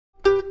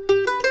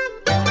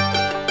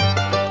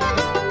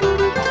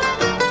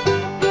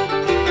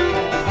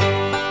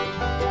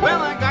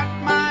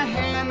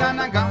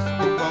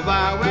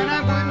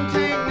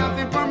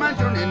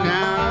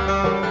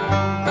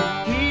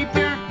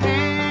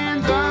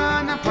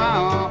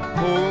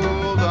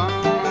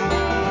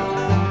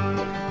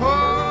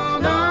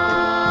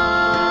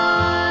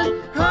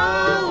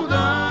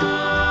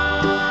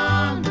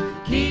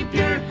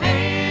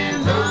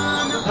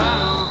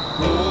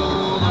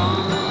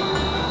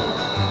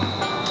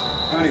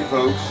Howdy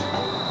folks,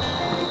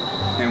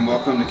 and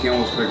welcome to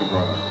Campbell's Pickle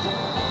Parlor.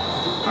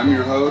 I'm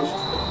your host,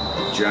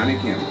 Johnny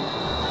Campbell.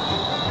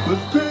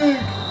 Let's pig!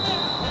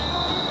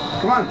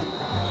 Come on!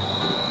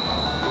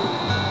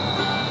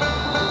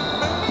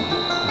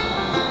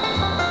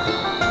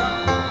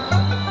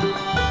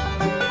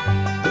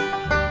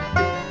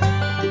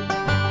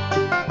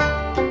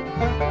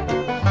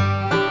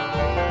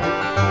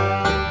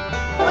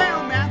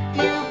 Well,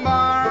 Matthew,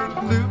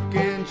 Mark, Luke,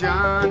 and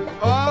John,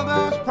 all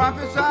those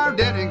prophets are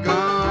dead and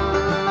gone.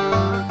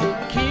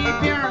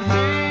 Keep your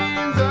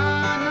hands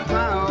on the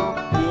plow.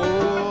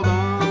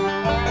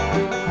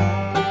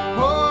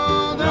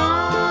 Hold on. Hold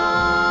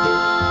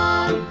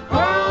on.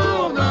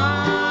 Hold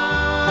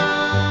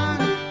on.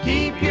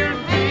 Keep your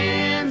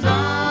hands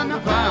on the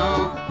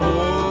plow.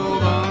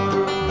 Hold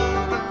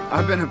on.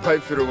 I've been a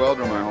pipe fitter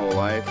welder my whole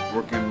life,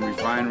 working in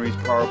refineries,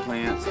 power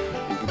plants,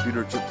 and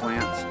computer chip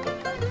plants,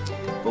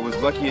 but was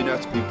lucky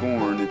enough to be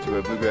born into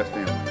a bluegrass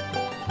family.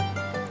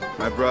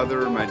 My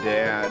brother, my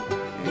dad,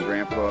 and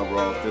grandpa were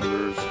all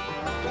fiddlers.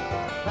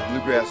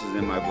 Bluegrass is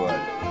in my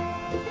blood.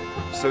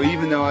 So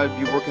even though I'd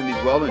be working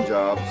these welding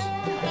jobs,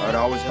 I'd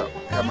always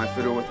have my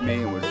fiddle with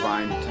me and would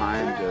find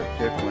time to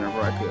pick whenever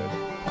I could.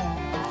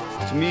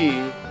 To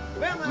me,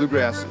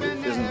 bluegrass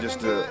isn't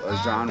just a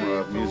genre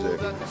of music,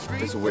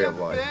 it's a way of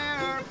life.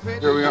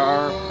 Here we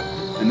are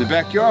in the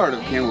backyard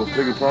of Campbell's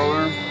Pickle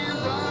Parlor,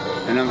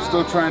 and I'm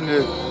still trying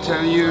to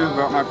tell you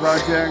about my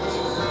project,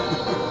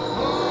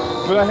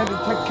 but I had to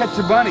catch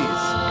the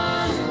bunnies.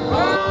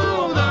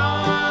 Hold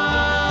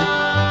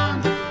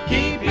on.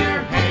 Keep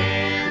your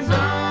hands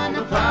on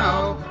the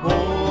plow.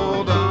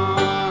 Hold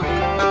on.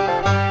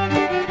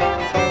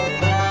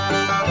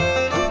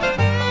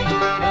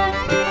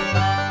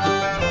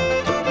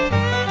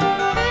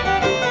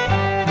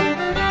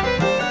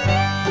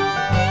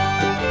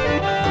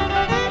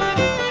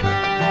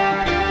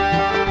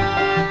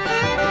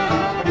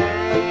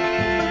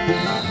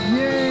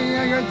 Yay, I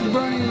got the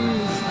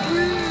bunnies.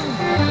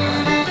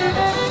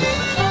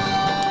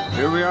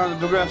 Here we are on the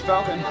Bluegrass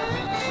Falcon.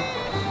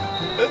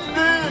 It's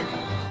big!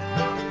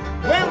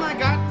 Well, I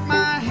got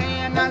my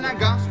hand on the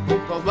gospel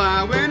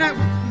plow, and I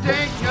wouldn't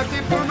take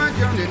nothing for my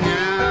journey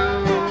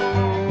now.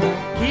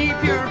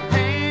 Keep your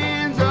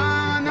hands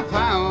on the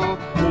plow.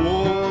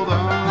 Hold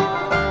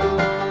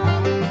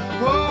on.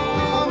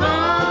 Hold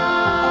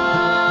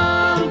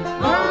on.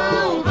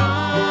 Hold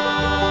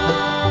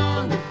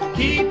on.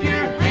 Keep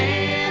your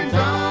hands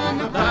on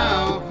the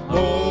plow.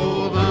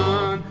 Hold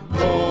on.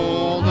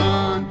 Hold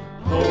on.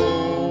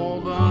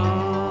 Hold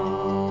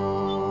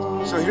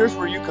on. So here's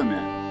where you come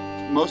in.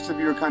 Most of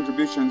your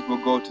contributions will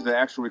go to the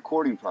actual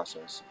recording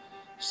process.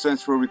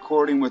 Since we're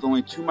recording with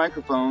only 2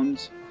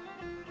 microphones,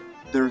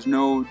 there's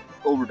no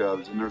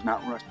overdubs and there's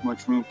not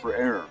much room for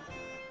error.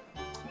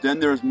 Then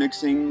there's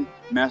mixing,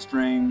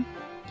 mastering,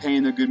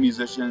 paying the good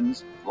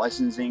musicians,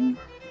 licensing,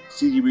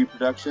 CD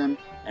reproduction,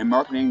 and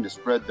marketing to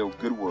spread the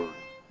good word.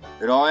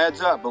 It all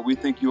adds up, but we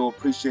think you'll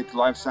appreciate the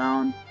live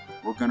sound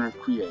we're going to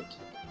create.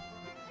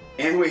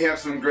 And we have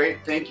some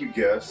great thank you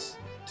gifts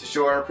to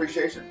show our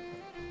appreciation.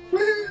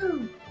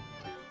 Woo!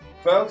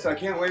 Folks, I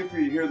can't wait for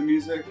you to hear the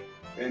music,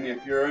 and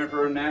if you're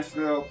ever in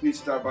Nashville, please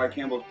stop by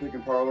Campbell's Pickle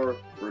Parlor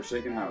for a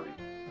shakin' howdy.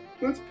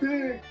 Let's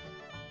pig!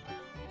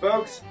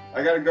 Folks,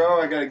 I gotta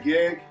go, I got a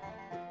gig,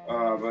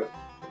 but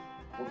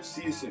we'll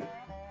see you soon.